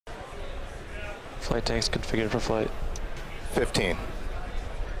Flight tanks configured for flight. 15.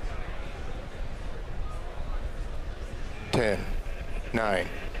 10, 9,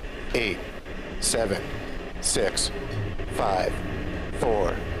 8, 7, 6, 5,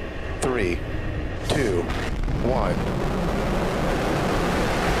 4, 3, 2, 1.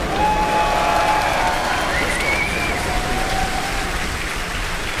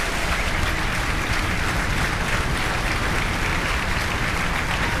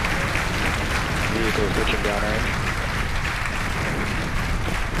 Vehicle switching downrange.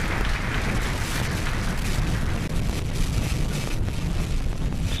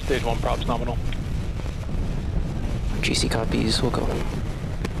 Stage 1 props nominal. GC copies, we'll go.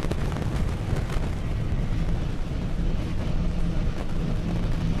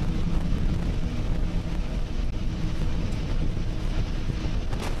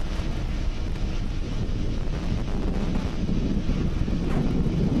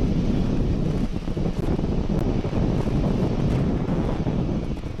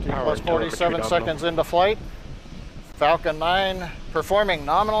 Power Plus 47 seconds into flight. Falcon 9 performing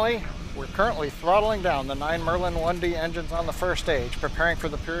nominally. We're currently throttling down the 9 Merlin 1D engines on the first stage, preparing for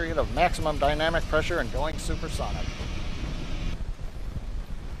the period of maximum dynamic pressure and going supersonic.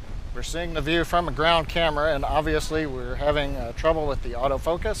 We're seeing the view from a ground camera, and obviously we're having trouble with the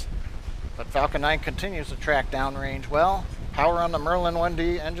autofocus, but Falcon 9 continues to track downrange well. Power on the Merlin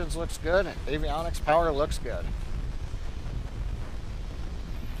 1D engines looks good. Avionics power looks good.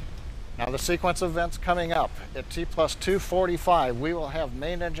 Now the sequence of events coming up at T plus 245, we will have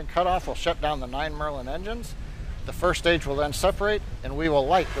main engine cutoff. We'll shut down the 9 Merlin engines. The first stage will then separate, and we will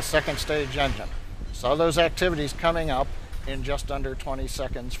light the second stage engine. So those activities coming up in just under 20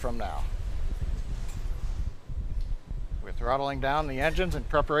 seconds from now. We're throttling down the engines in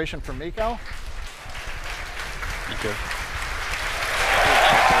preparation for MECO. MECO.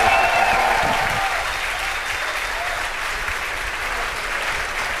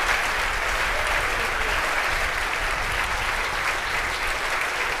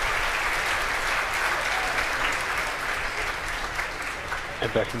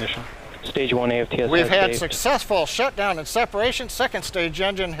 Ignition. Stage 1 AFTS. We've had successful shutdown and separation. Second stage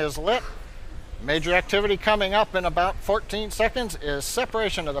engine has lit. Major activity coming up in about 14 seconds is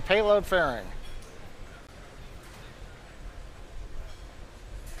separation of the payload fairing.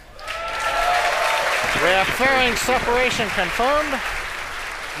 We have fairing separation confirmed.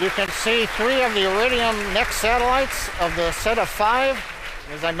 You can see 3 of the Iridium next satellites of the set of 5.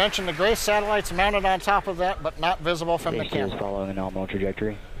 As I mentioned, the gray satellite's mounted on top of that, but not visible from the camera. Following a nominal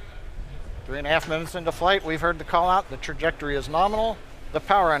trajectory. 3.5 minutes into flight, we've heard the call out. The trajectory is nominal. The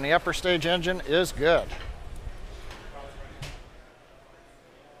power on the upper stage engine is good.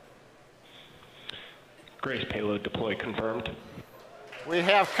 Grace payload deploy confirmed. We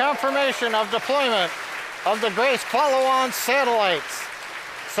have confirmation of deployment of the Grace follow-on satellites.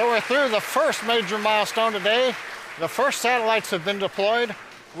 So we're through the first major milestone today. The first satellites have been deployed.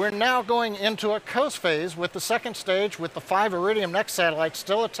 We're now going into a coast phase with the second stage with the 5 Iridium Next satellites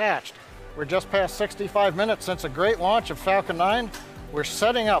still attached. We're just past 65 minutes since a great launch of Falcon 9. We're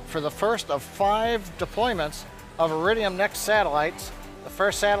setting up for the first of 5 deployments of Iridium Next satellites. The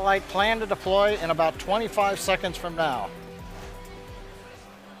first satellite planned to deploy in about 25 seconds from now.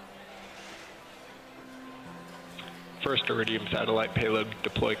 First Iridium satellite payload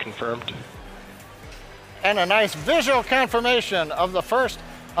deploy confirmed. And a nice visual confirmation of the first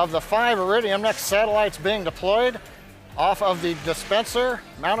of the 5 Iridium Next satellites being deployed off of the dispenser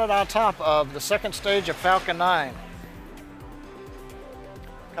mounted on top of the second stage of Falcon 9.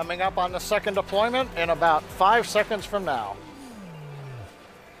 Coming up on the second deployment in about 5 seconds from now.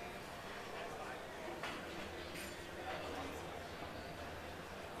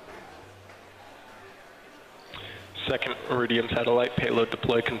 Second Iridium satellite payload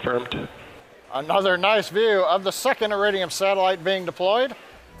deploy confirmed. Another nice view of the second Iridium satellite being deployed.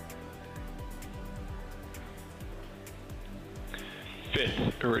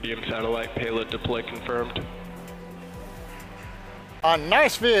 Fifth Iridium satellite payload deploy confirmed. A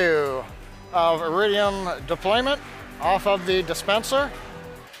nice view of Iridium deployment off of the dispenser.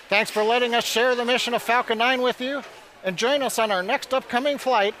 Thanks for letting us share the mission of Falcon 9 with you, and join us on our next upcoming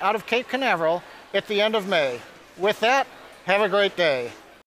flight out of Cape Canaveral at the end of May. With that, have a great day.